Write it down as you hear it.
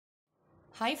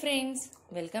Hi friends,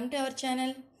 welcome to our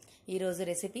channel. ఈరోజు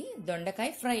recipe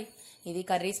దొండకాయ fry. ఇది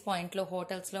కర్రీస్ పాయింట్లో,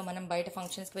 హోటల్స్లో మనం బయట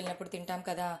ఫంక్షన్స్కి వెళ్ళినప్పుడు తింటాం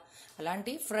కదా,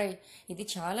 అలాంటి ఫ్రై. ఇది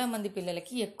చాలా మంది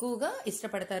పిల్లలకి ఎక్కువగా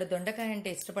ఇష్టపడతారు. దొండకాయ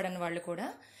అంటే ఇష్టపడని వాళ్ళు కూడా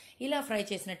ఇలా ఫ్రై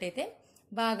చేసినట్టయితే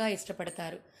బాగా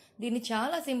ఇష్టపడతారు. దీన్ని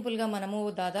చాలా సింపుల్గా మనము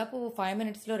దాదాపు 5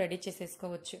 మినిట్స్లో రెడీ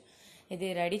చేసేసుకోవచ్చు. ఇది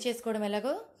రెడీ చేసుకోవడం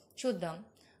ఎలాగో చూద్దాం.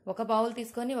 ఒక బౌల్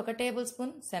తీసుకొని 1 టేబుల్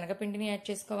స్పూన్ శనగపిండిని యాడ్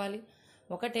చేసుకోవాలి.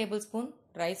 1 టేబుల్ స్పూన్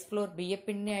రైస్ ఫ్లోర్ బియ్యం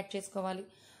పిండిని యాడ్ చేసుకోవాలి.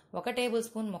 1 టేబుల్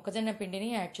స్పూన్ మొక్కజొన్న పిండిని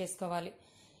యాడ్ చేసుకోవాలి.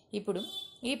 ఇప్పుడు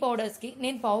ఈ పౌడర్స్కి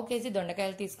నేను 1/2 కేజీ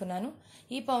దొండకాయలు తీసుకున్నాను.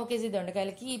 ఈ 1/2 కేజీ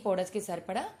దొండకాయలకి ఈ పౌడర్స్కి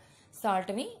సరిపడా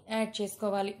సాల్ట్ని యాడ్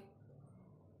చేసుకోవాలి.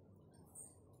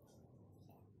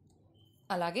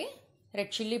 అలాగే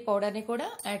రెడ్ చిల్లీ పౌడర్ని కూడా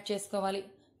యాడ్ చేసుకోవాలి.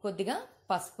 కొద్దిగా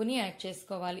పసుపుని యాడ్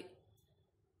చేసుకోవాలి.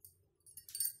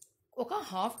 ఒక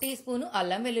 1/2 టీ స్పూన్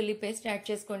అల్లం వెల్లుల్లి పేస్ట్ యాడ్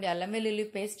చేసుకోండి. అల్లం వెల్లుల్లి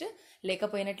పేస్ట్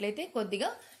లేకపోయినట్లయితే కొద్దిగా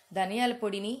ధనియాల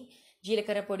పొడిని,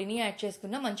 జీలకర్ర పొడిని యాడ్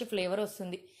చేసుకున్న మంచి ఫ్లేవర్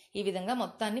వస్తుంది. ఈ విధంగా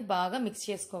మొత్తాన్ని బాగా మిక్స్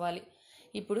చేసుకోవాలి.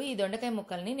 ఇప్పుడు ఈ దొండకాయ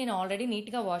ముక్కల్ని నేను ఆల్రెడీ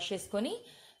నీట్గా వాష్ చేసుకొని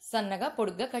సన్నగా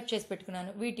పొడుగ్గా కట్ చేసి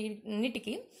పెట్టుకున్నాను.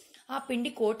 వీటిన్నిటికి ఆ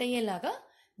పిండి కోట్ అయ్యేలాగా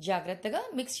జాగ్రత్తగా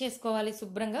మిక్స్ చేసుకోవాలి.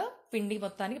 శుభ్రంగా పిండి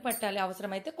మొత్తానికి పట్టాలి.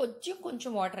 అవసరమైతే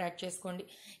కొంచెం వాటర్ యాడ్ చేసుకోండి.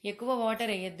 ఎక్కువ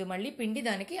వాటర్ వేయద్దు, మళ్ళీ పిండి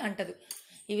దానికి అంటదు.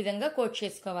 ఈ విధంగా కోట్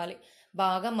చేసుకోవాలి.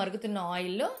 బాగా మరుగుతున్న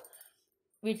ఆయిల్లో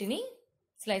వీటిని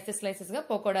స్లైసెస్గా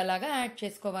పకోడాలాగా యాడ్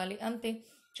చేసుకోవాలి. అంతే,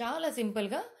 చాలా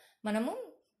సింపుల్గా మనము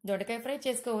దొండకాయ ఫ్రై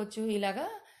చేసుకోవచ్చు. ఇలాగా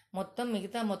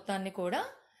మిగతా మొత్తాన్ని కూడా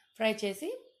ఫ్రై చేసి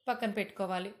పక్కన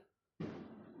పెట్టుకోవాలి.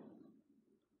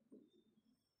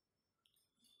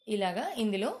 ఇలాగా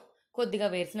ఇందులో కొద్దిగా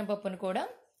వేసిన పప్పును కూడా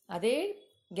అదే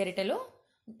గరిటెలో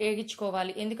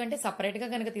వేగించుకోవాలి. ఎందుకంటే సపరేట్గా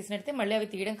కనుక తీసినట్టే మళ్ళీ అవి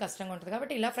తీయడం కష్టంగా ఉంటుంది.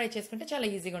 కాబట్టి ఇలా ఫ్రై చేసుకుంటే చాలా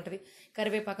ఈజీగా ఉంటుంది.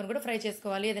 కరివేపాకును కూడా ఫ్రై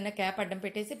చేసుకోవాలి. ఏదైనా క్యాప్ అడ్డం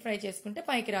పెట్టేసి ఫ్రై చేసుకుంటే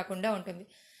పైకి రాకుండా ఉంటుంది.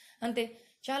 అంతే,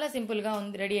 చాలా సింపుల్గా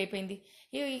ఉంది, రెడీ అయిపోయింది.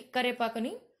 ఈ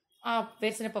కరివేపాకుని ఆ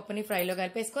వేసిన పప్పుని ఫ్రైలో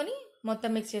కలిపేసుకొని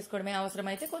మొత్తం మిక్స్ చేసుకోవడమే.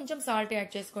 అవసరమైతే కొంచెం సాల్ట్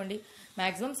యాడ్ చేసుకోండి.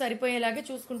 మాక్సిమం సరిపోయేలాగే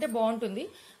చూసుకుంటే బాగుంటుంది.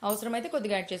 అవసరమైతే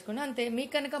కొద్దిగా యాడ్ చేసుకోండి. అంతే.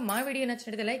 మీకు కనుక మా వీడియో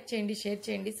నచ్చినట్లయితే లైక్ చేయండి, షేర్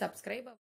చేయండి, సబ్స్క్రైబ్